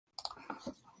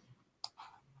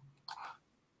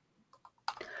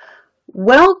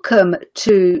Welcome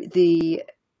to the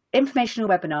informational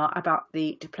webinar about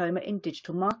the Diploma in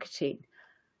Digital Marketing.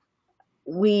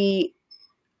 We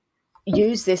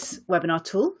use this webinar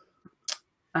tool.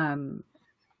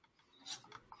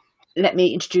 Let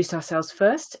me introduce ourselves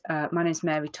first. My name is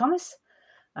Mary Thomas.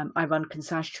 I run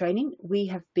Concise Training. We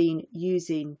have been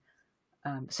using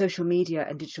social media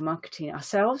and digital marketing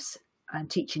ourselves and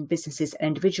teaching businesses and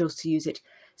individuals to use it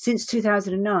since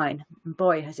 2009. And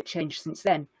boy, has it changed since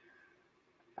then.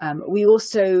 We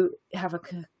also have a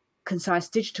Concise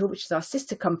Digital, which is our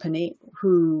sister company,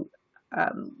 who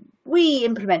we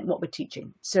implement what we're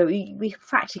teaching. So we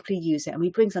practically use it, and we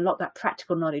bring a lot of that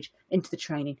practical knowledge into the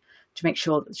training to make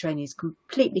sure that the training is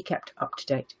completely kept up to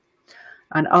date.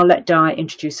 And I'll let Di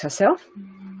introduce herself.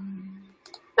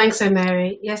 Thanks, so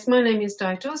Mary. Yes, my name is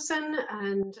Di Dawson,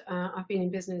 and I've been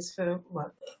in business for,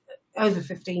 well, over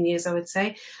 15 years, I would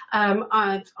say.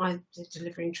 I've did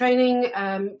delivering training,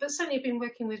 but certainly been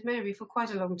working with Mary for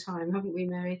quite a long time, haven't we,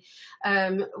 Mary?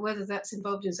 Whether that's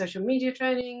involved in social media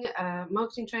training,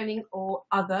 marketing training, or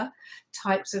other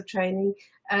types of training.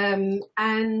 I'm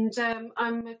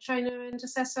a trainer and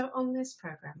assessor on this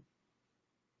program.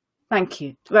 Thank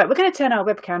you. Right, we're going to turn our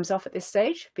webcams off at this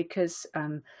stage because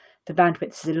the bandwidth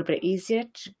is a little bit easier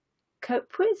to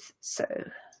cope with.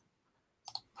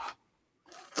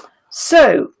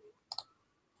 So,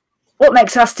 what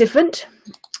makes us different?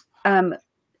 There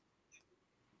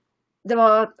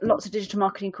are lots of digital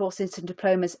marketing courses and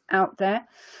diplomas out there.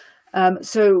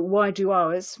 So why do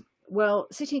ours? Well,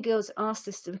 City & Guilds asked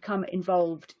us to become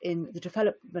involved in the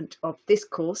development of this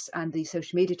course and the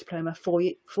social media diploma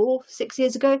 6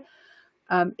 years ago.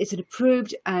 It's an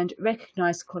approved and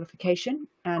recognised qualification.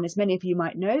 And as many of you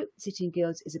might know, City &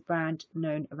 Guilds is a brand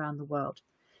known around the world.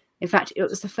 In fact, it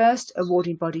was the first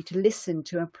awarding body to listen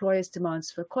to employers'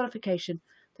 demands for a qualification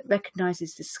that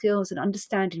recognises the skills and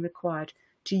understanding required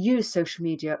to use social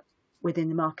media within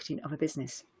the marketing of a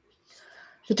business.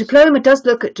 The diploma does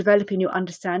look at developing your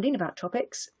understanding about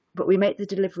topics, but we make the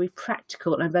delivery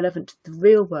practical and relevant to the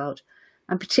real world,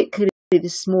 and particularly the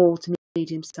small to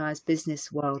medium-sized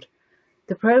business world.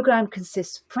 The programme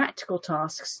consists of practical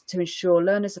tasks to ensure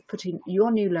learners are putting your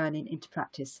new learning into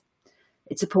practice.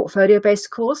 It's a portfolio-based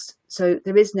course, so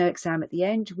there is no exam at the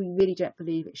end. We really don't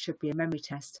believe it should be a memory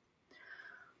test.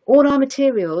 All our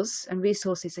materials and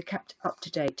resources are kept up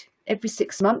to date. Every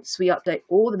 6 months, we update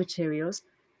all the materials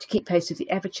to keep pace with the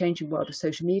ever-changing world of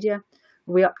social media.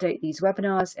 We update these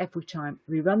webinars every time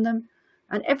we run them.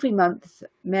 And every month,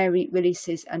 Mary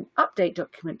releases an update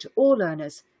document to all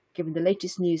learners, giving the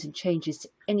latest news and changes to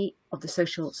any of the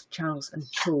social channels and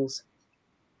tools.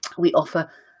 We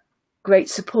offer great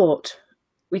support.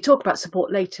 We talk about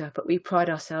support later, but we pride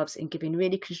ourselves in giving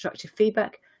really constructive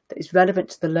feedback that is relevant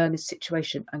to the learner's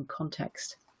situation and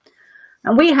context.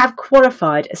 And we have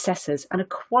qualified assessors and a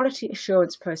quality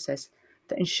assurance process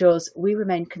that ensures we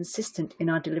remain consistent in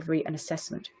our delivery and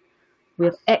assessment. We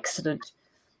have excellent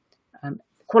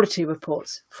quality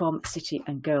reports from City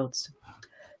 & Guilds.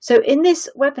 So in this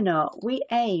webinar, we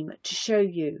aim to show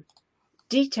you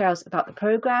details about the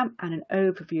programme and an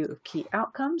overview of key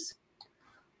outcomes.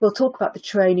 We'll talk about the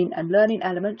training and learning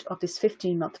element of this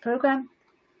 15-month programme,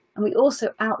 and we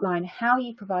also outline how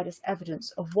you provide us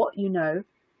evidence of what you know,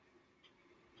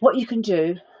 what you can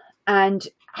do, and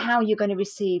how you're going to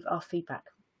receive our feedback.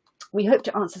 We hope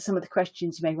to answer some of the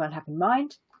questions you may well have in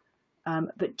mind,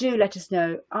 but do let us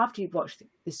know after you've watched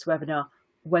this webinar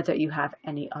whether you have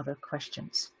any other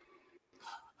questions.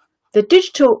 The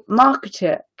digital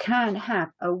marketer can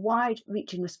have a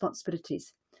wide-reaching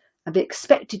responsibilities and be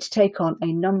expected to take on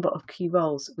a number of key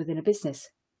roles within a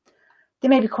business. They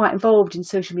may be quite involved in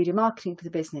social media marketing for the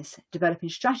business, developing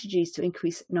strategies to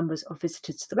increase numbers of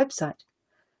visitors to the website.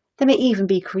 They may even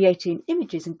be creating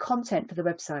images and content for the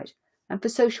website and for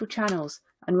social channels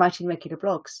and writing regular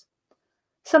blogs.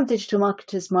 Some digital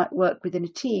marketers might work within a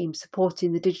team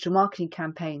supporting the digital marketing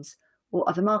campaigns or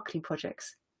other marketing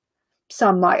projects.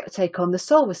 Some might take on the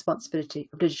sole responsibility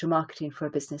of digital marketing for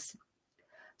a business.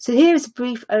 So here is a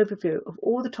brief overview of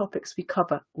all the topics we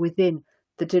cover within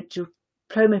the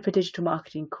Diploma for Digital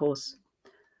Marketing course.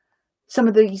 Some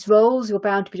of these roles you're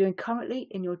bound to be doing currently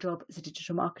in your job as a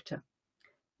digital marketer.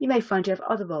 You may find you have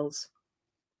other roles,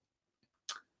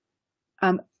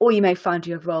 or you may find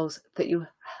you have roles that you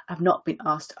have not been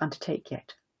asked to undertake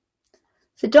yet.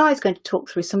 So Di is going to talk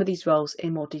through some of these roles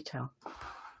in more detail.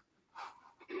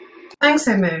 Thanks,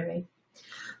 so Mary.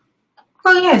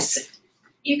 Well, yes,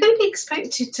 you're going to be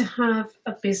expected to have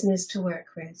a business to work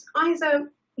with,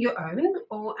 either your own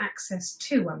or access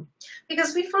to one,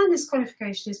 because we find this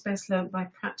qualification is best learnt by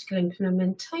practical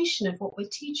implementation of what we're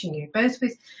teaching you, both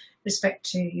with respect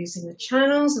to using the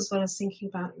channels, as well as thinking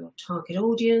about your target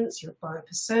audience, your buyer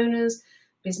personas,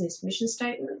 business mission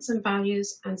statements and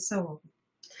values, and so on.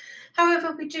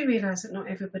 However, we do realise that not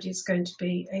everybody is going to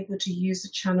be able to use the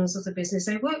channels of the business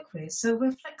they work with, so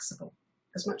we're flexible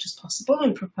as much as possible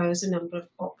and propose a number of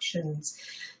options.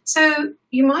 So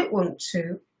you might want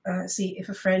to see if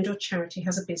a friend or charity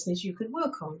has a business you could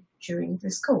work on during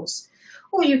this course.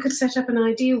 Or you could set up an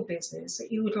ideal business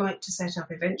that you would like to set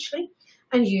up eventually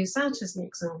and use that as an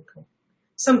example.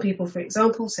 Some people, for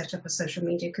example, set up a social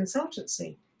media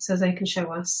consultancy so they can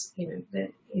show us,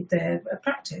 their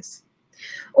practice.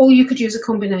 Or you could use a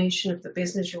combination of the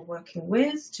business you're working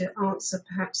with to answer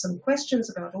perhaps some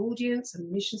questions about audience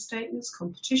and mission statements,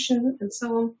 competition, and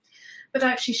so on, but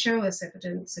actually show us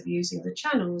evidence of using the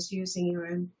channels using your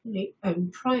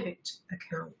own private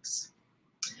accounts.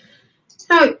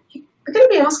 Now, we're going to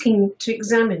be asking to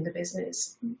examine the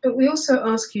business, but we also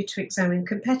ask you to examine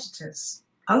competitors,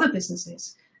 other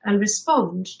businesses, and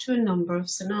respond to a number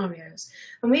of scenarios.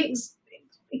 And we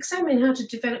examine how to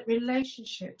develop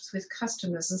relationships with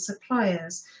customers and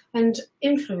suppliers and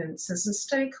influencers and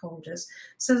stakeholders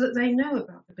so that they know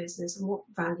about the business and what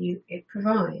value it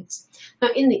provides. Now,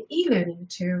 in the e-learning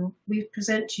material, we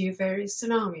present to you various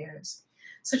scenarios,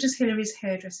 such as Hillary's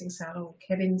hairdressing salon,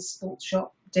 Kevin's sports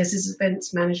shop, Des's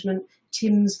events management,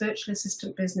 Tim's virtual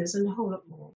assistant business, and a whole lot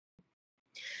more.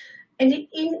 And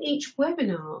in each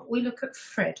webinar, we look at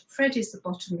Fred. Fred is the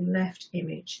bottom left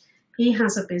image. He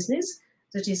has a business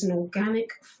that is an organic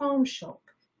farm shop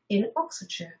in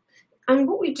Oxfordshire. And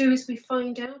what we do is we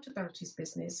find out about his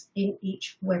business in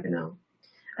each webinar.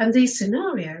 And these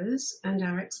scenarios and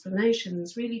our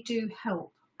explanations really do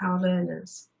help our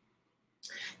learners.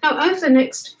 Now, over the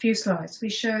next few slides, we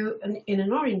show in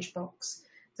an orange box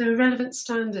the relevant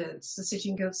standards, the City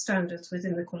and Guild standards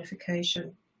within the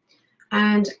qualification.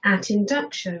 And at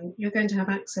induction, you're going to have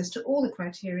access to all the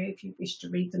criteria if you wish to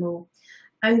read them all.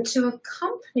 And to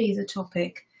accompany the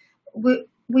topic,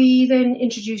 we then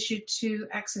introduce you to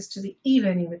access to the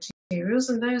e-learning materials,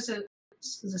 and those are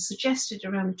the suggested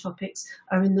around the topics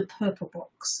are in the purple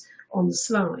box on the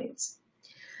slides.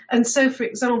 And so, for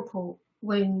example,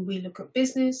 when we look at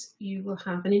business, you will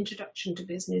have an introduction to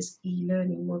business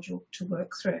e-learning module to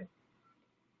work through.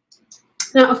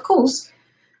 Now, of course,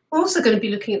 we're also going to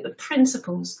be looking at the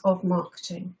principles of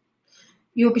marketing.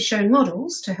 You'll be shown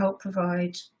models to help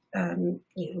provide and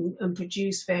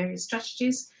produce various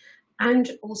strategies,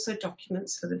 and also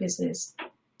documents for the business.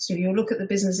 So you'll look at the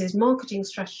business's marketing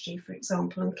strategy, for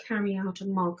example, and carry out a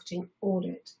marketing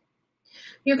audit.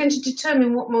 You're going to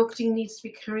determine what marketing needs to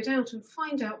be carried out and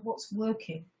find out what's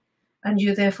working. And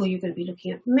therefore you're going to be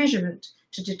looking at measurement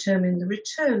to determine the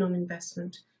return on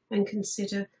investment and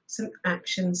consider some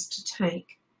actions to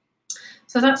take.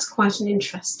 So that's quite an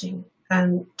interesting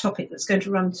topic that's going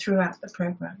to run throughout the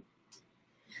programme.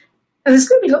 And there's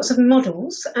going to be lots of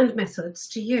models and methods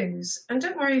to use. And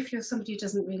don't worry if you're somebody who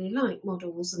doesn't really like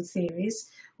models and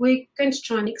theories. We're going to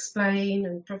try and explain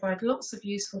and provide lots of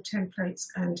useful templates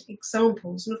and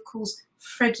examples. And of course,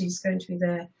 Freddie's going to be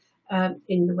there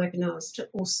in the webinars to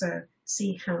also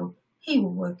see how he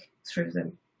will work through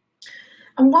them.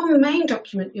 And one main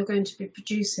document you're going to be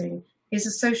producing is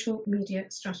a social media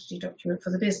strategy document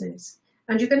for the business.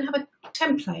 And you're going to have a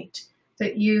template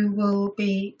that you will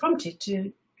be prompted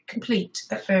to complete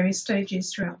at various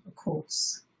stages throughout the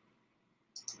course.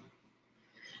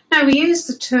 Now, we use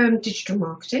the term digital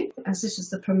marketing as this is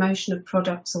the promotion of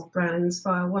products or brands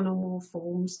via one or more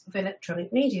forms of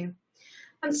electronic media.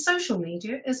 And social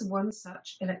media is one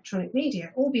such electronic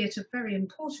media, albeit a very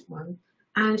important one,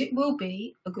 and it will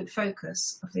be a good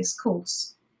focus of this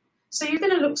course. So you're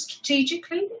going to look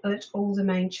strategically at all the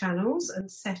main channels and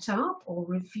set up or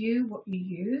review what you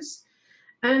use,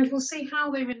 and we'll see how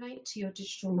they relate to your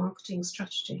digital marketing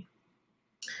strategy.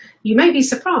 You may be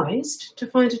surprised to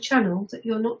find a channel that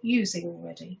you're not using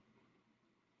already.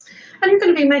 And you're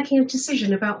going to be making a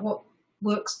decision about what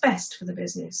works best for the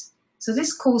business. So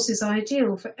this course is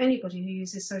ideal for anybody who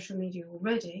uses social media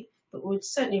already, but would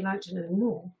certainly like to know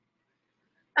more.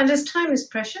 And as time is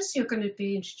precious, you're going to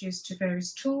be introduced to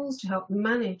various tools to help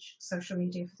manage social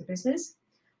media for the business.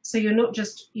 So you're not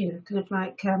just, kind of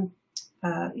like,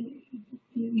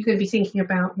 you're going to be thinking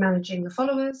about managing the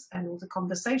followers and all the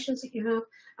conversations that you have,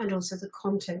 and also the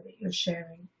content that you're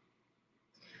sharing.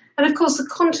 And of course, the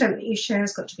content that you share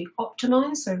has got to be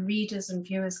optimized so readers and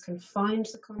viewers can find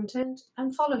the content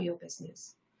and follow your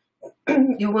business.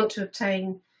 You'll want to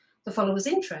obtain the followers'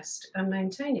 interest and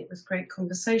maintain it with great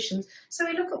conversations. So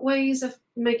we look at ways of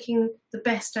making the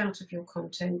best out of your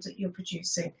content that you're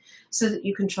producing so that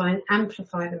you can try and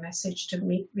amplify the message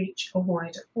to reach a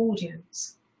wider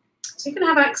audience. So you can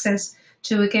have access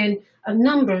to, again, a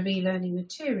number of e-learning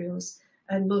materials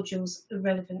and modules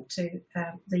relevant to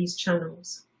these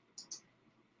channels.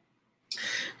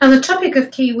 Now, the topic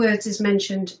of keywords is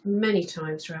mentioned many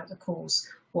times throughout the course: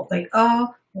 what they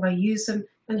are, why use them,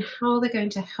 and how they're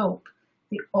going to help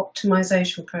the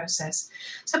optimization process.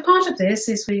 So part of this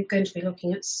is we're going to be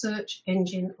looking at search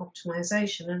engine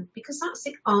optimization, and because that's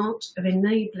the art of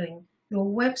enabling your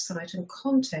website and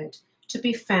content to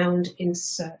be found in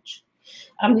search.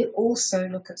 And we also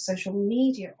look at social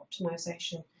media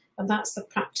optimization, and that's the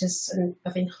practice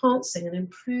of enhancing and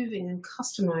improving and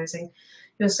customizing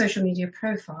your social media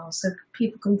profile so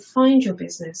people can find your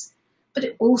business, but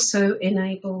it also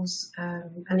enables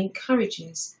and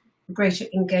encourages greater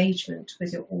engagement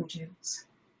with your audience.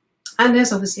 And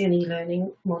there's obviously an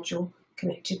e-learning module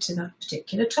connected to that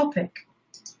particular topic.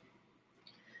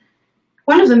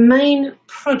 One of the main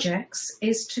projects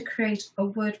is to create a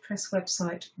WordPress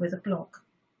website with a blog.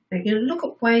 Now, you're going to look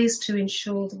at ways to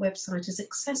ensure the website is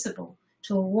accessible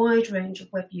to a wide range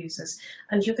of web users,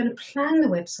 and you're going to plan the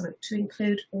website to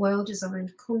include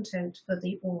well-designed content for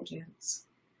the audience.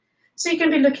 So you're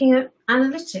going to be looking at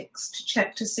analytics to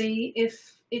check to see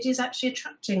if it is actually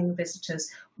attracting visitors,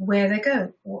 where they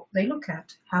go, what they look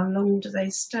at, how long do they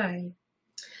stay.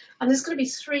 And there's going to be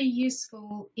 3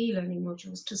 useful e-learning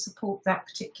modules to support that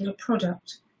particular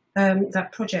project: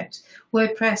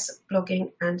 WordPress,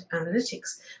 blogging, and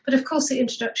analytics. But of course, the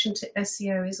introduction to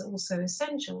SEO is also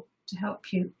essential to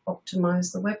help you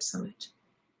optimize the website.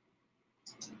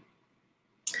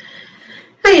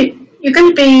 Hey, you're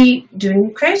going to be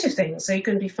doing creative things, so you're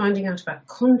going to be finding out about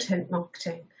content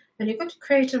marketing, and you're going to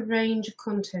create a range of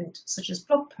content such as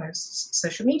blog posts,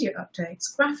 social media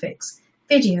updates, graphics,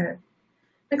 video.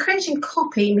 And creating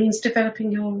copy means developing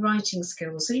your writing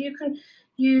skills, so you can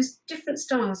use different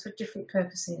styles for different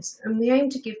purposes, and we aim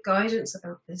to give guidance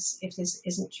about this if this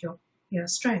isn't your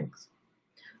strength.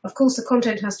 Of course, the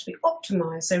content has to be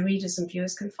optimized so readers and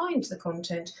viewers can find the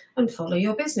content and follow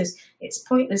your business. It's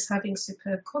pointless having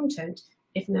superb content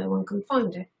if no one can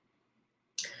find it.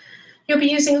 You'll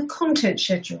be using a content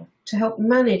schedule to help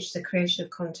manage the creation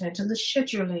of content and the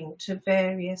scheduling to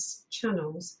various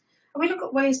channels. And we look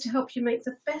at ways to help you make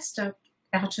the best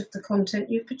out of the content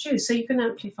you produce so you can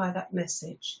amplify that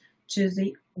message to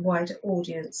the wider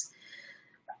audience.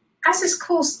 As this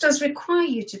course does require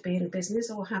you to be in a business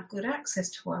or have good access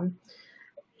to one,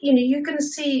 you're going to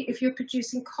see if you're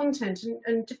producing content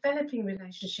and developing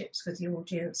relationships with the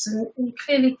audience, and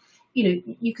clearly,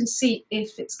 you can see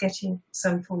if it's getting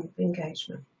some form of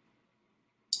engagement.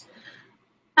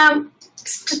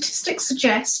 Statistics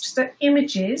suggest that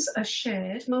images are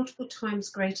shared multiple times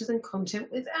greater than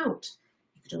content without.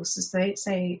 You could also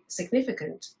say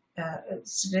significant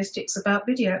statistics about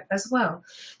video as well.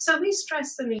 So we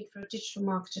stress the need for a digital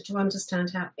marketer to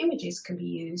understand how images can be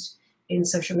used in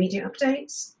social media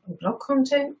updates, on blog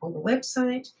content, on the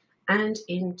website, and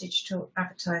in digital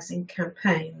advertising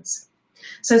campaigns.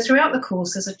 So throughout the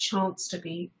course, there's a chance to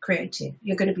be creative.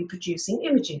 You're going to be producing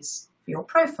images for your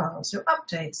profiles, your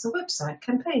updates, the website,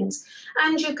 campaigns,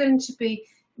 and you're going to be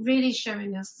really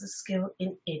showing us the skill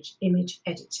in image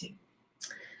editing.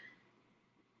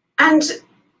 And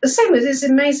the same with, it's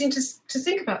amazing to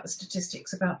think about the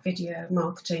statistics about video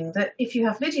marketing, that if you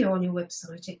have video on your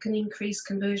website, it can increase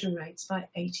conversion rates by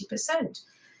 80%,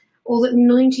 or that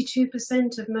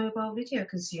 92% of mobile video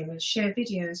consumers share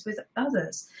videos with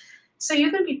others. So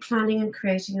you're going to be planning and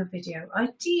creating a video,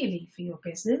 ideally for your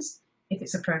business, if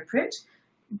it's appropriate,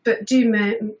 but do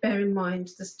bear in mind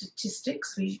the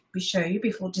statistics we show you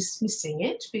before dismissing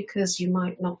it, because you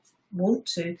might not want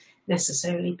to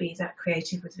necessarily be that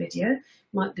creative with video.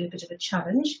 Might be a bit of a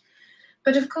challenge,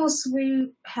 but of course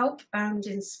we help and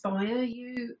inspire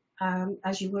you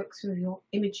as you work through your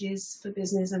images for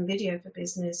business and video for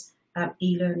business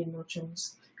e-learning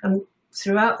modules. And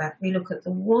throughout that, we look at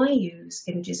the why use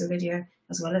images and video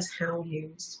as well as how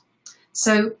used.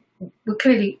 So we're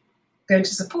clearly going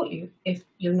to support you if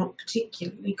you're not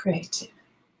particularly creative.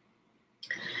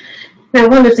 Now,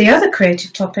 one of the other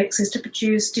creative topics is to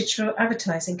produce digital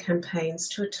advertising campaigns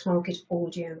to a target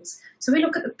audience. So we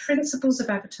look at the principles of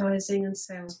advertising and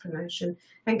sales promotion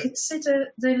and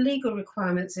consider the legal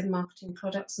requirements in marketing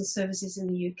products and services in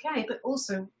the UK, but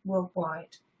also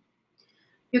worldwide.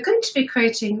 You're going to be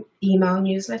creating email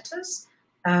newsletters,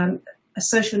 a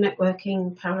social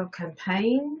networking parallel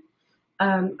campaign,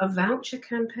 a voucher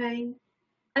campaign,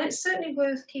 and it's certainly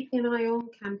worth keeping an eye on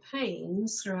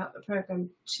campaigns throughout the programme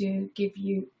to give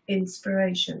you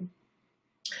inspiration.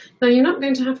 Now, you're not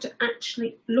going to have to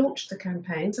actually launch the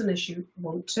campaigns unless you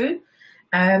want to,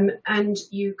 and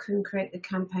you can create the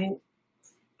campaign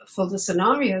for the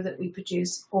scenario that we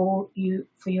produce, or you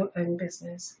for your own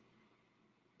business.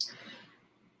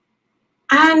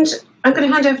 And I'm going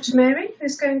to hand over to Mary,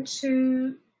 who's going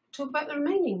to talk about the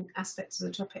remaining aspects of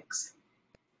the topics.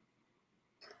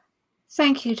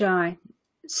 Thank you, Di.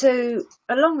 So,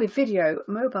 along with video,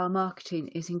 mobile marketing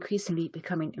is increasingly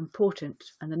becoming important,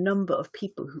 and the number of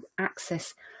people who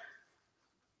access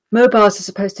mobiles as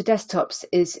opposed to desktops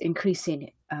is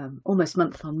increasing almost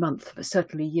month on month, but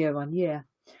certainly year on year.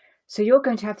 So you're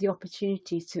going to have the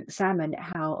opportunity to examine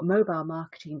how mobile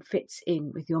marketing fits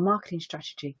in with your marketing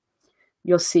strategy.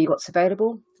 You'll see what's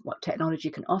available, what technology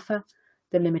can offer,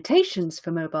 the limitations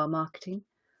for mobile marketing,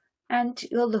 and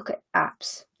you'll look at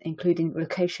apps, including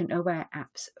location-aware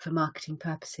apps for marketing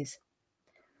purposes.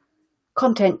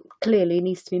 Content clearly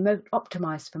needs to be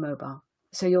optimized for mobile,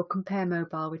 so you'll compare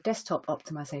mobile with desktop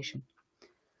optimization.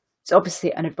 It's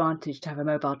obviously an advantage to have a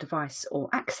mobile device or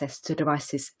access to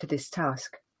devices for this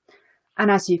task. And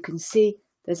as you can see,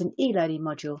 there's an e-learning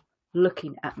module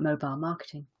looking at mobile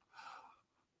marketing.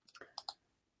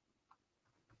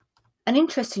 An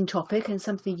interesting topic, and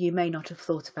something you may not have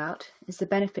thought about, is the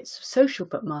benefits of social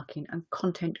bookmarking and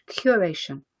content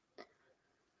curation.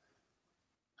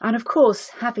 And of course,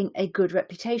 having a good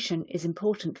reputation is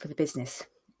important for the business.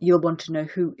 You'll want to know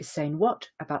who is saying what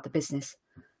about the business.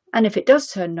 And if it does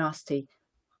turn nasty,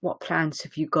 what plans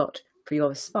have you got for your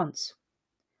response?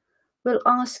 We'll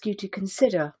ask you to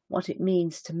consider what it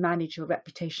means to manage your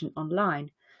reputation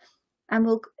online, and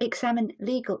we'll examine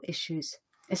legal issues,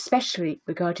 especially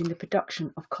regarding the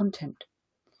production of content.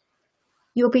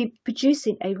 You'll be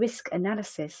producing a risk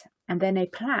analysis and then a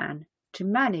plan to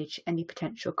manage any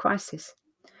potential crisis.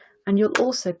 And you'll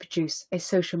also produce a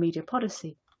social media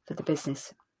policy for the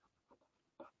business.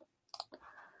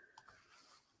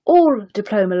 All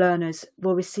diploma learners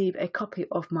will receive a copy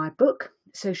of my book,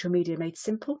 Social Media Made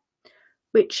Simple,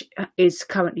 which is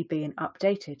currently being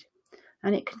updated,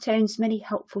 and it contains many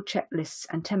helpful checklists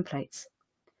and templates.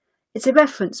 It's a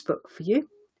reference book for you.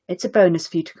 It's a bonus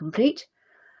for you to complete,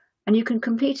 and you can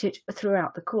complete it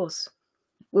throughout the course.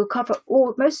 We'll cover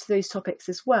most of those topics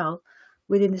as well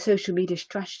within the Social Media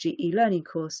Strategy e-learning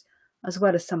course, as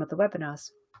well as some of the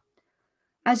webinars.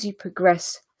 As you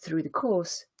progress through the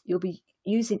course, you'll be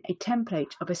using a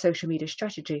template of a social media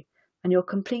strategy, and you'll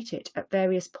complete it at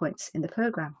various points in the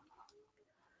programme.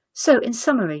 So, in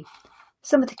summary,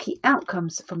 some of the key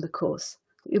outcomes from the course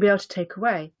that you'll be able to take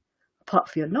away, apart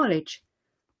from your knowledge,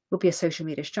 will be a social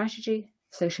media strategy,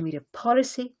 social media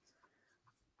policy,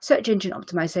 search engine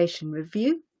optimization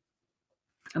review,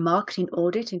 a marketing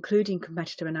audit including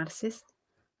competitor analysis,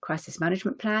 crisis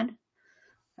management plan,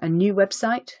 a new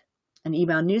website, an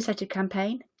email newsletter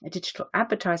campaign, a digital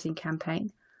advertising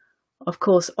campaign, of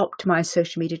course optimized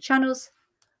social media channels,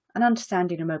 an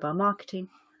understanding of mobile marketing,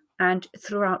 and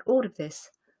throughout all of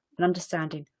this, an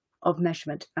understanding of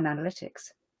measurement and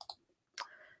analytics.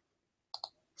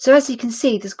 So as you can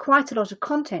see, there's quite a lot of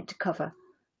content to cover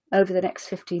over the next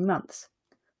 15 months,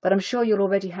 but I'm sure you'll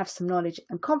already have some knowledge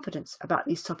and confidence about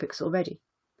these topics already.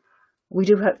 We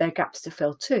do hope there are gaps to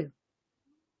fill too.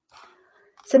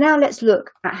 So now let's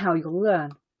look at how you'll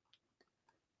learn.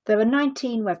 There are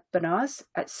 19 webinars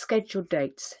at scheduled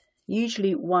dates,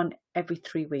 usually one every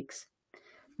 3 weeks.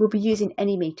 We'll be using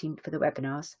AnyMeeting for the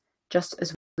webinars, just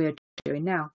as we're doing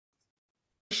now.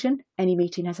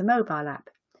 AnyMeeting has a mobile app,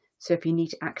 so if you need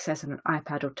to access on an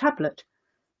iPad or tablet,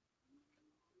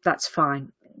 that's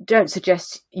fine. Don't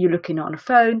suggest you looking on a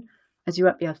phone, as you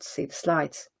won't be able to see the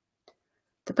slides.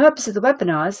 The purpose of the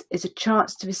webinars is a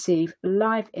chance to receive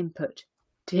live input,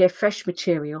 to hear fresh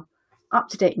material,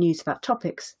 up-to-date news about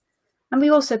topics, and we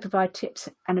also provide tips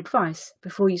and advice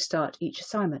before you start each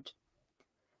assignment.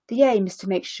 The aim is to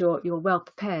make sure you're well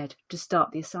prepared to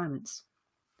start the assignments.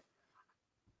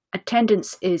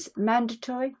 Attendance is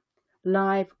mandatory,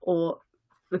 live or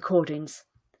recordings,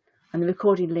 and the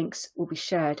recording links will be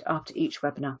shared after each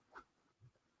webinar.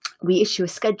 We issue a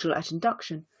schedule at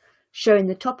induction showing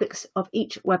the topics of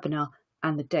each webinar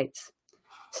and the dates.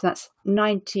 So that's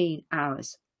 19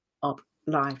 hours of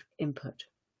live input.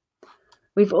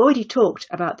 We've already talked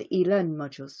about the e-learning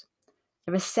modules.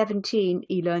 There are 17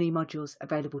 e-learning modules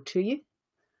available to you,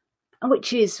 and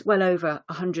which is well over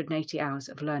 180 hours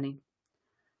of learning.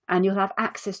 And you'll have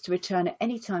access to return at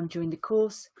any time during the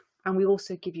course, and we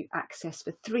also give you access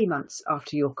for 3 months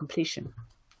after your completion.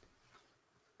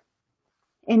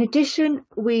 In addition,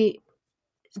 we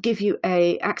give you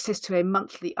access to a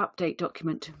monthly update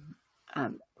document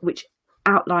which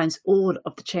outlines all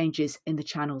of the changes in the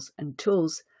channels and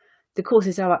tools. The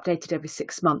courses are updated every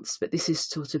 6 months, but this is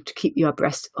sort of to keep you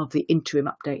abreast of the interim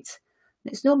updates.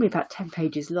 It's normally about 10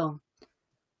 pages long.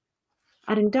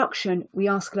 At induction, we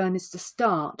ask learners to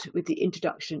start with the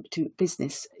Introduction to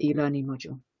Business e-learning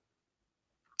module.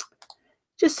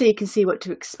 Just so you can see what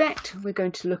to expect, we're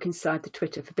going to look inside the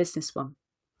Twitter for Business one.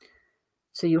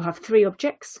 So you'll have 3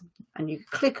 objects, and you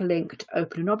click a link to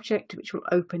open an object, which will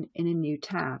open in a new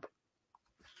tab.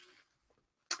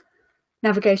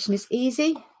 Navigation is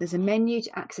easy. There's a menu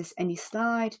to access any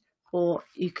slide, or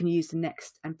you can use the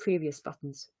next and previous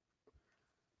buttons.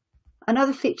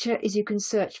 Another feature is you can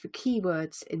search for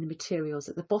keywords in the materials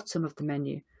at the bottom of the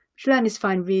menu, which learners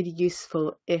find really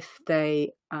useful if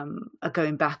they are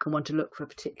going back and want to look for a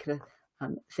particular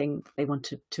thing they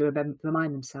want to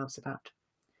remind themselves about.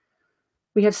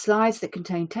 We have slides that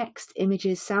contain text,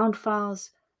 images, sound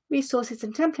files, resources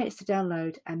and templates to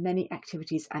download, and many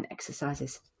activities and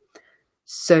exercises.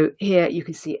 So here you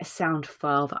can see a sound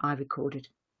file that I recorded.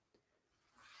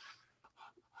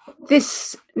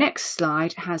 This next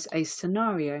slide has a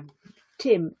scenario.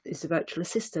 Tim is the virtual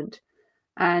assistant,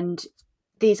 and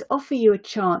these offer you a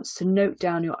chance to note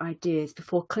down your ideas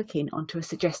before clicking onto a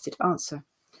suggested answer.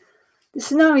 The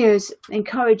scenarios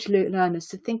encourage learners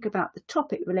to think about the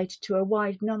topic related to a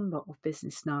wide number of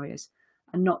business scenarios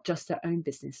and not just their own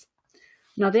business.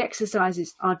 Now, the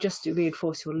exercises are just to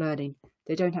reinforce your learning.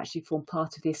 They don't actually form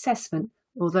part of the assessment,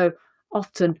 although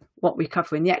often what we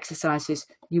cover in the exercises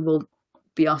you will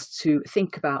be asked to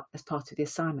think about as part of the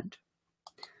assignment.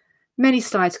 Many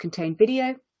slides contain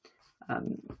video.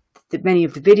 Many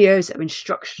of the videos are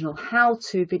instructional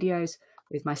how-to videos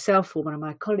with myself or one of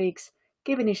my colleagues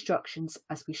giving instructions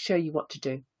as we show you what to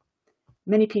do.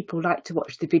 Many people like to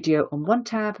watch the video on one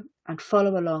tab and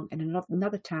follow along in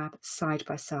another tab side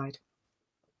by side.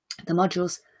 The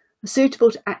modules are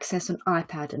suitable to access on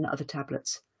iPad and other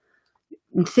tablets.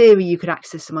 In theory, you could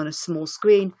access them on a small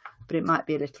screen, but it might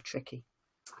be a little tricky.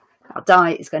 Now,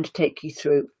 Di is going to take you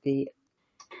through the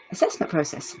assessment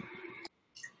process.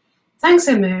 Thanks,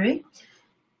 Mary.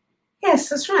 Yes,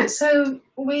 that's right. So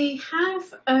we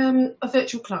have a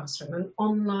virtual classroom, an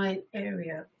online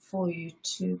area for you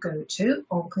to go to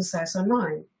on Concise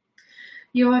Online.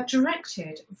 You are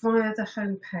directed via the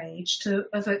home page to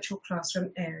a virtual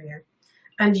classroom area,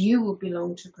 and you will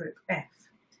belong to Group F,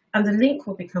 and the link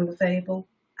will become available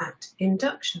at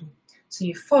induction. So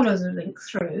you follow the link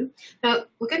through. Now,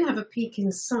 we're going to have a peek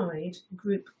inside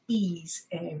Group E's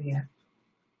area.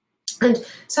 And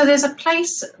so there's a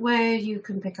place where you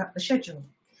can pick up the schedule.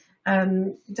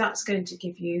 That's going to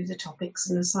give you the topics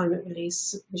and assignment release,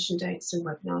 submission dates and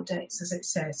webinar dates, as it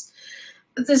says.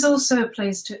 There's also a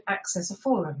place to access a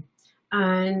forum,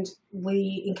 and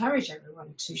we encourage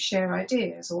everyone to share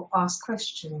ideas or ask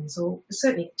questions, or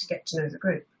certainly to get to know the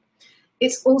group.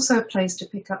 It's also a place to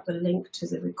pick up the link to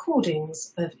the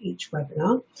recordings of each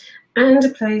webinar and a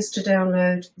place to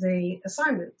download the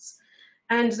assignments.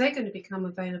 And they're going to become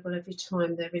available every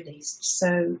time they're released.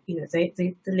 So, you know,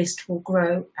 the list will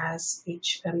grow as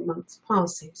each month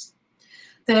passes.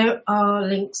 There are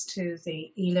links to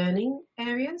the e-learning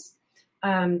areas.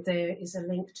 There is a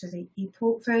link to the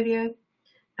e-portfolio.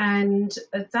 And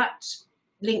that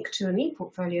link to an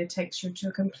e-portfolio takes you to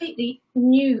a completely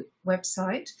new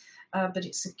website, but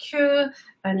it's secure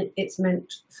and it's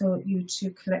meant for you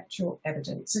to collect your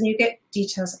evidence. And you get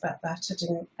details about that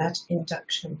at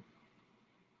induction.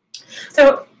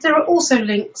 There are also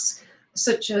links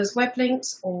such as web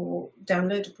links or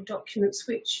downloadable documents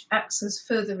which acts as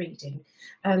further reading,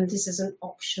 and this is an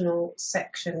optional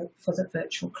section for the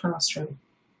virtual classroom.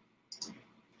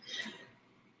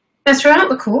 Now, throughout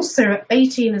the course there are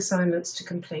 18 assignments to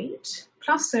complete,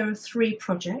 plus there are 3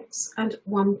 projects and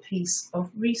 1 piece of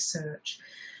research.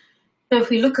 Now, if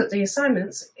we look at the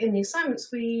assignments, in the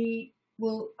assignments we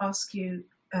will ask you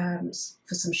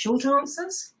for some short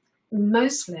answers.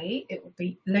 Mostly it will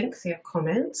be lengthier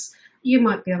comments. You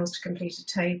might be asked to complete a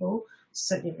table,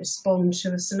 certainly respond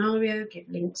to a scenario, give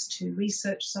links to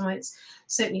research sites,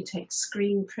 certainly take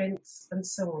screen prints and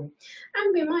so on.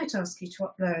 And we might ask you to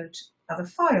upload other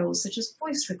files such as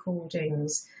voice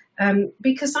recordings,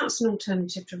 because that's an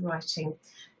alternative to writing.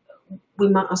 We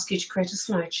might ask you to create a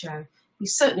slideshow. We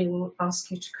certainly will ask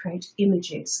you to create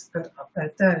images and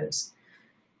upload those.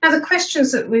 Now, the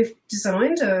questions that we've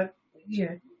designed are,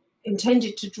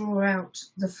 intended to draw out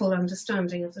the full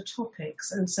understanding of the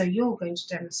topics, and so you're going to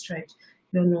demonstrate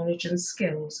your knowledge and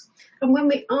skills. And when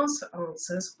we ask for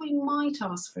answers, we might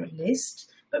ask for a list,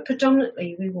 but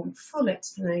predominantly we want full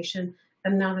explanation,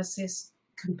 analysis,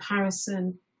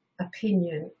 comparison,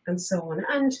 opinion, and so on.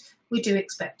 And we do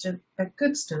expect a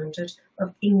good standard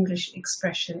of English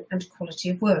expression and quality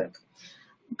of work.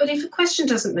 But if a question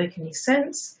doesn't make any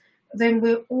sense, then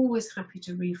we're always happy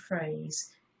to rephrase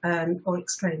or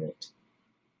explain it.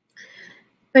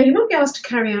 Now, you might be asked to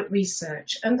carry out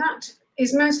research, and that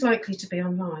is most likely to be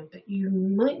online, but you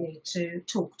might need to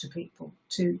talk to people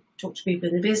in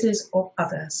the business or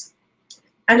others.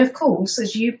 And of course,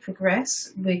 as you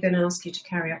progress, we're going to ask you to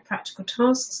carry out practical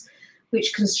tasks,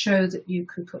 which can show that you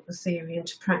can put the theory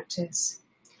into practice.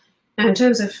 Now, in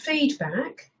terms of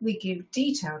feedback, we give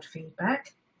detailed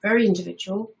feedback, very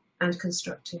individual and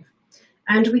constructive.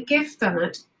 And we give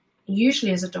that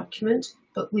usually as a document,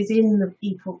 but within the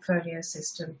ePortfolio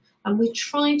system. And we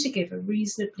try to give a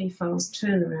reasonably fast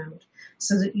turnaround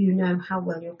so that you know how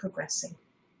well you're progressing.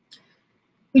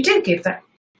 We do give that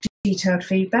detailed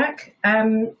feedback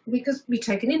because we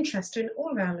take an interest in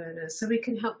all of our learners, so we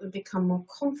can help them become more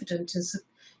confident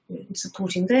in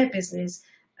supporting their business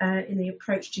in the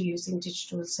approach to using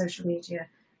digital and social media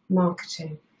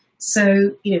marketing.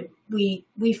 So,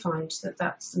 we find that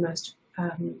that's the most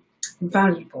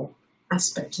valuable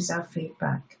aspect is our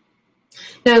feedback.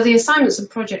 Now, the assignments and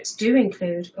projects do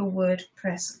include a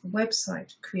WordPress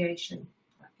website creation.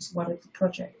 That is one of the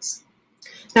projects.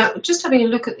 Now, just having a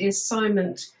look at the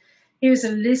assignment, here's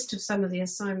a list of some of the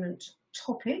assignment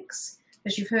topics.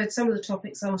 As you've heard, some of the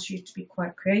topics ask you to be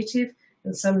quite creative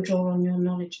and some draw on your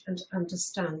knowledge and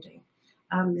understanding.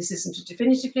 This isn't a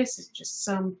definitive list, it's just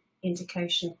some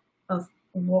indication of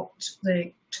what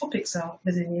the topics are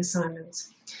within the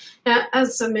assignments. Now,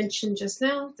 as I mentioned just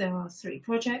now, there are 3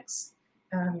 projects.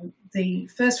 The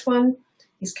first one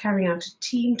is carrying out a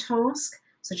team task,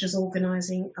 such as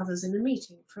organising others in a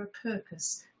meeting for a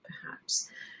purpose, perhaps.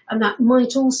 And that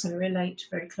might also relate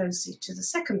very closely to the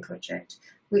second project,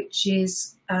 which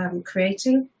is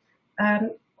creating a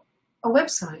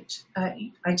website,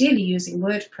 ideally using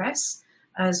WordPress,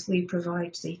 as we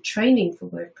provide the training for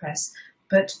WordPress,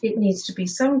 but it needs to be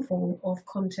some form of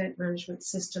content management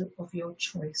system of your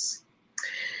choice.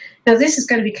 Now, this is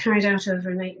going to be carried out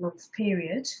over an 8-month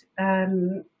period,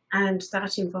 and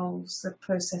that involves the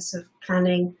process of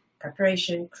planning,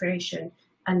 preparation, creation,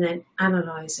 and then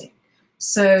analysing.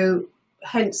 So,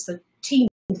 hence the team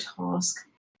task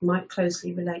might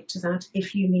closely relate to that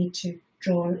if you need to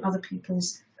draw on other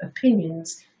people's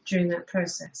opinions during that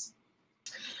process.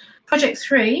 Project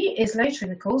 3 is later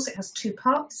in the course. It has 2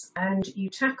 parts, and you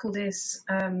tackle this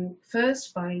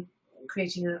first by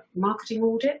creating a marketing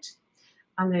audit,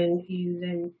 and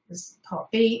then as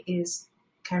part B is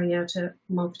carrying out a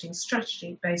marketing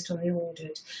strategy based on the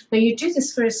audit. Now, you do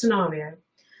this for a scenario,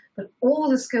 but all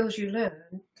the skills you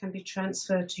learn can be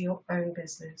transferred to your own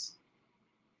business.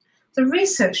 The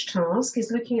research task is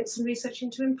looking at some research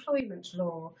into employment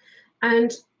law,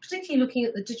 and particularly looking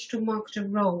at the digital marketer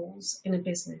roles in a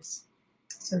business.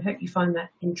 So I hope you find that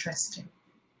interesting.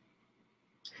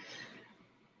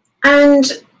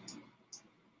 And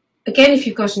again, if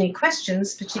you've got any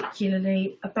questions,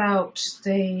 particularly about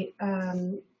the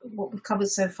what we've covered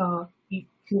so far, you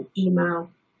can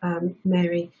email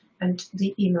Mary, and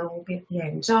the email will be at the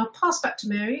end. So I'll pass back to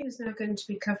Mary, who's now going to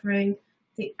be covering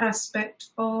the aspect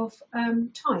of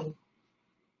time.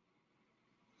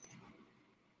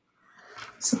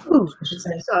 Ooh, I should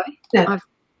say. sorry. No,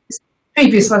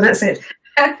 previous one, that's it.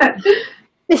 I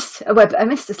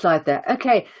missed a slide there.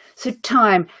 Okay, so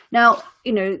time. Now,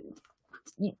 you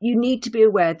need to be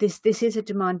aware this is a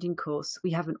demanding course. We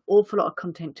have an awful lot of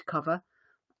content to cover,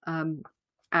 and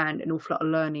an awful lot of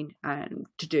learning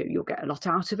to do. You'll get a lot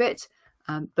out of it,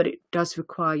 but it does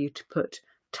require you to put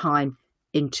time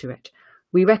into it.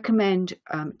 We recommend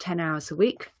 10 hours a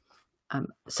week.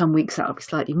 Some weeks that'll be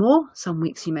slightly more. Some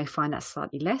weeks you may find that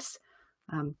slightly less.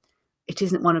 It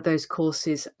isn't one of those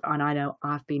courses, and I know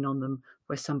I've been on them,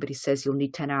 where somebody says you'll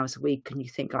need 10 hours a week and you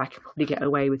think, I can probably get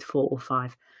away with 4 or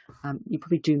 5. You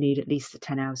probably do need at least the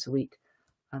 10 hours a week,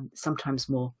 sometimes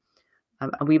more.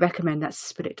 And we recommend that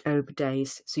split it over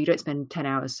days, so you don't spend 10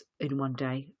 hours in one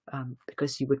day,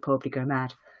 because you would probably go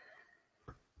mad.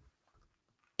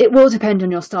 It will depend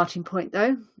on your starting point,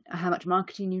 though, how much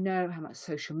marketing you know, how much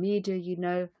social media you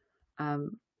know,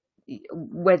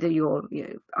 whether you're,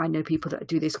 I know people that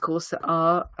do this course that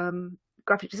are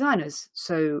graphic designers,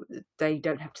 so they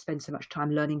don't have to spend so much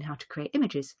time learning how to create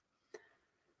images.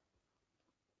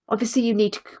 Obviously, you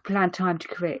need to plan time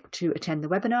to attend the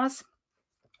webinars,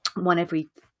 one every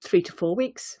 3 to 4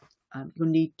 weeks. You'll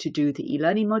need to do the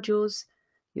e-learning modules.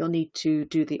 You'll need to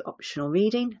do the optional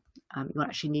reading. You'll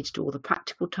actually need to do all the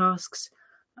practical tasks,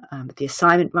 the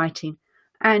assignment writing,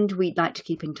 and we'd like to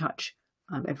keep in touch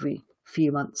every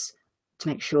few months to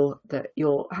make sure that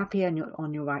you're happy and you're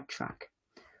on your right track.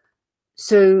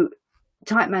 So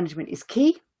time management is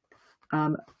key.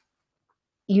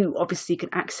 You obviously can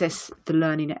access the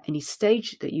learning at any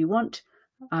stage that you want,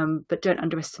 but don't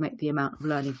underestimate the amount of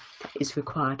learning that is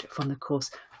required from the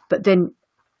course. But then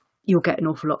you'll get an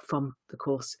awful lot from the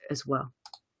course as well.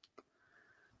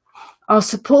 Our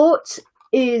support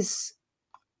is,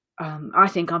 I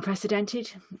think,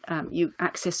 unprecedented. You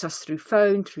access us through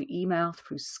phone, through email,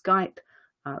 through Skype.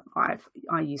 I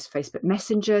use Facebook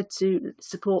Messenger to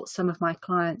support some of my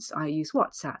clients. I use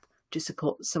WhatsApp to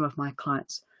support some of my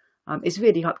clients. It's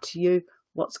really up to you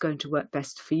what's going to work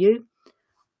best for you.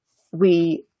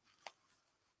 We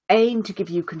aim to give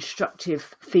you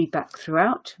constructive feedback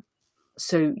throughout,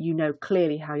 so you know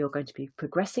clearly how you're going to be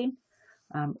progressing.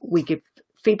 We give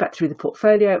feedback through the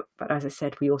portfolio, but as I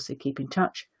said, we also keep in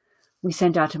touch. We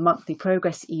send out a monthly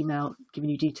progress email giving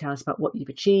you details about what you've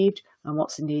achieved and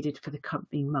what's needed for the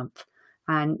coming month.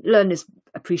 And learners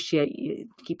appreciate you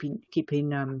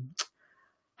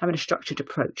having a structured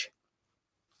approach.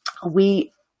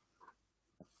 We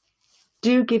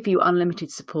do give you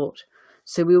unlimited support,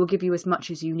 so we will give you as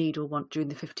much as you need or want during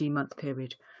the 15-month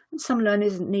period. And some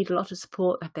learners need a lot of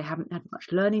support if they haven't had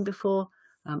much learning before,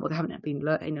 or they haven't been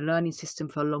in a learning system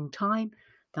for a long time.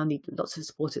 They'll need lots of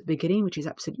support at the beginning, which is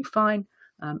absolutely fine.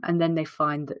 And then they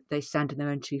find that they stand on their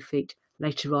own 2 feet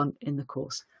later on in the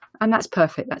course. And that's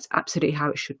perfect. That's absolutely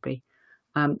how it should be.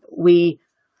 We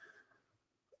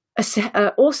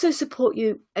also support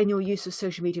you in your use of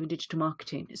social media and digital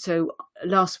marketing. So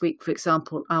last week, for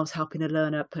example, I was helping a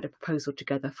learner put a proposal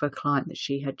together for a client that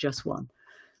she had just won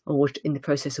or was in the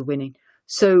process of winning.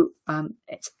 So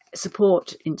it's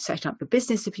support in setting up your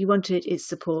business if you want it. It's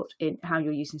support in how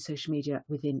you're using social media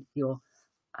within your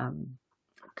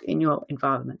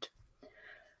environment.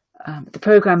 The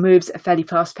program moves at a fairly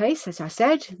fast pace, as I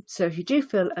said. So if you do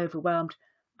feel overwhelmed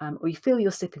or you feel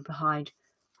you're slipping behind,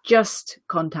 just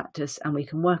contact us and we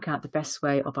can work out the best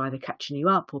way of either catching you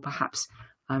up, or perhaps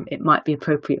it might be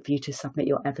appropriate for you to submit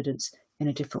your evidence in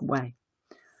a different way.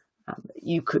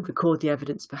 You could record the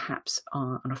evidence perhaps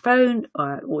on a phone,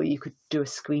 or you could do a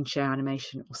screen share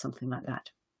animation or something like that.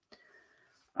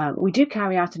 We do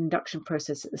carry out an induction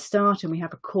process at the start, and we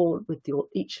have a call with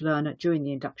each learner during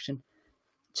the induction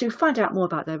to find out more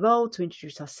about their role, to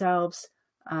introduce ourselves,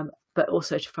 but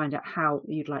also to find out how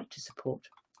you'd like to support.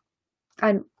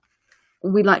 And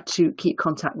we like to keep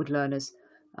contact with learners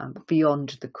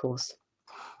beyond the course.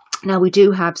 Now, we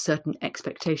do have certain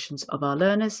expectations of our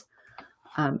learners.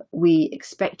 We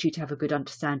expect you to have a good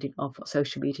understanding of what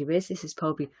social media is. This is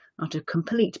probably not a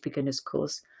complete beginner's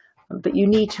course, but you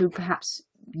need to perhaps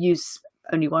use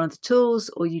only one of the tools,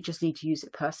 or you just need to use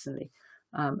it personally.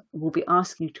 We'll be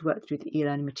asking you to work through the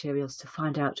e-learning materials to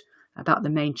find out about the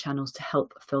main channels to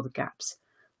help fill the gaps.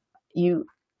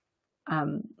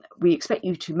 We expect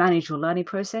you to manage your learning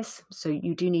process, so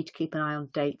you do need to keep an eye on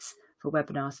dates for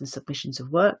webinars and submissions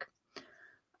of work.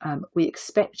 We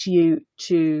expect you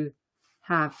to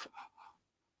have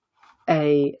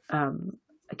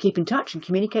keep in touch and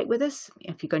communicate with us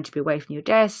if you're going to be away from your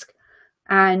desk,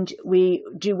 and we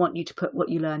do want you to put what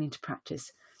you learn into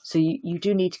practice. So you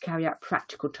do need to carry out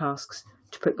practical tasks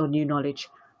to put your new knowledge,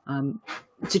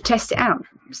 to test it out,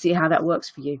 see how that works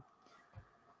for you.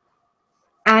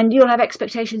 And you'll have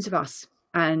expectations of us,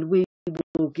 and we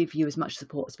will give you as much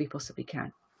support as we possibly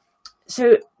can.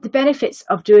 So the benefits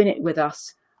of doing it with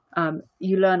us,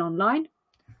 you learn online,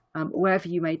 wherever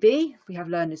you may be. We have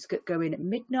learners that go in at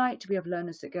midnight. We have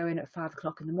learners that go in at 5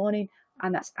 o'clock in the morning,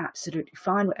 and that's absolutely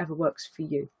fine, whatever works for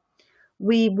you.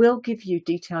 We will give you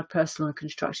detailed, personal and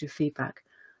constructive feedback.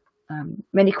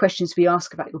 Many questions we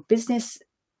ask about your business,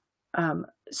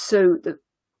 so the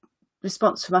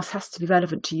response from us has to be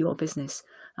relevant to your business.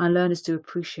 Our learners do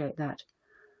appreciate that.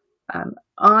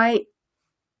 I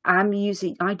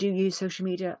do use social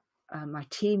media. My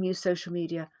team use social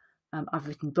media. I've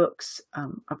written books.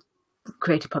 I've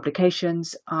created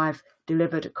publications. I've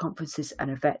delivered at conferences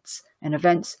and events,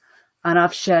 and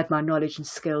I've shared my knowledge and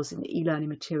skills in the e-learning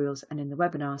materials and in the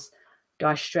webinars.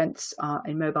 My strengths are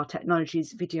in mobile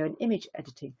technologies, video and image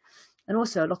editing, and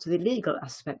also a lot of the legal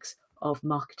aspects of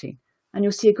marketing. And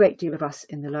you'll see a great deal of us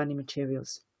in the learning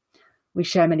materials. We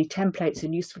share many templates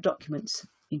and useful documents,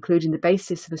 including the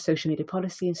basis of a social media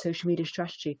policy and social media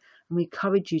strategy. And we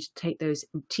encourage you to take those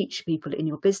and teach people in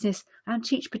your business and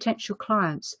teach potential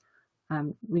clients.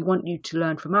 We want you to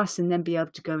learn from us and then be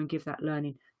able to go and give that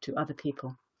learning to other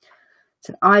people. It's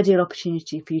an ideal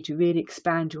opportunity for you to really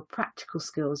expand your practical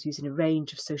skills using a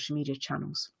range of social media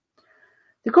channels.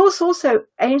 The course also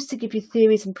aims to give you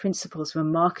theories and principles from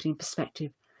a marketing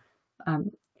perspective,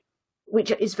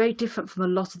 which is very different from a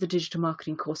lot of the digital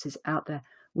marketing courses out there.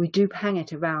 We do hang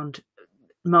it around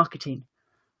marketing.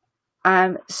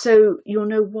 So you'll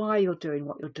know why you're doing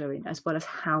what you're doing, as well as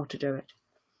how to do it.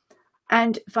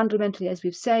 And fundamentally, as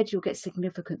we've said, you'll get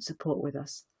significant support with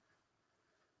us.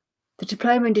 The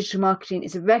Diploma in Digital Marketing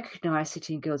is a recognised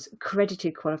City and Guilds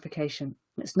accredited qualification.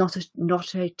 It's not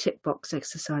a tick box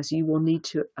exercise. You will need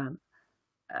to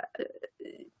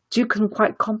do some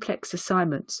quite complex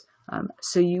assignments,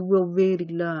 so you will really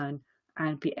learn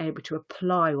and be able to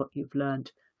apply what you've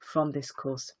learned from this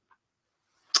course.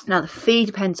 Now, the fee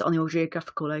depends on your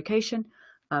geographical location.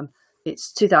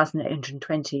 It's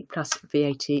 $2,820 plus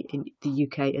VAT in the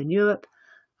UK and Europe.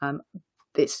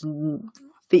 It's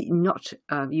not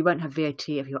you won't have VAT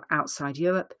if you're outside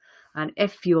Europe, and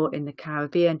if you're in the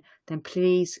Caribbean, then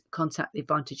please contact the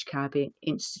Advantage Caribbean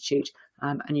Institute,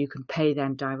 and you can pay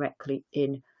them directly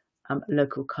in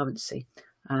local currency,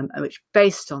 which,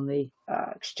 based on the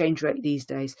exchange rate these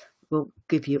days, will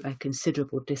give you a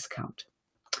considerable discount.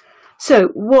 So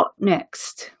what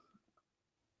next?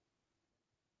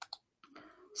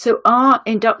 So our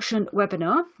induction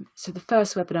webinar, so the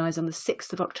first webinar is on the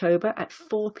 6th of October at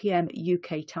 4 p.m.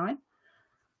 UK time.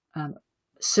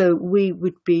 So we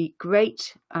would be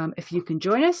great if you can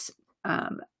join us.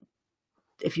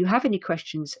 If you have any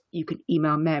questions, you can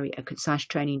email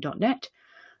mary@concisetraining.net.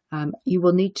 You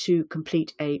will need to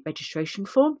complete a registration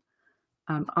form,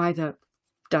 either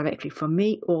directly from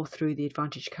me or through the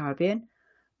Advantage Caribbean.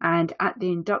 And at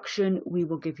the induction, we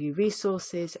will give you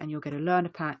resources and you'll get a learner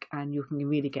pack and you can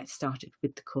really get started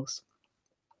with the course.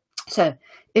 So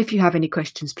if you have any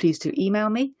questions, please do email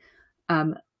me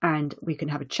and we can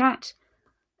have a chat.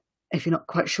 If you're not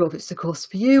quite sure if it's the course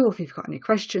for you or if you've got any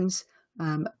questions,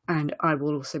 and I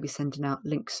will also be sending out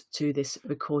links to this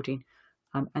recording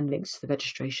and links to the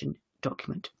registration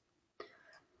document.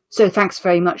 So thanks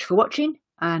very much for watching,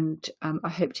 and I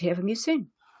hope to hear from you soon.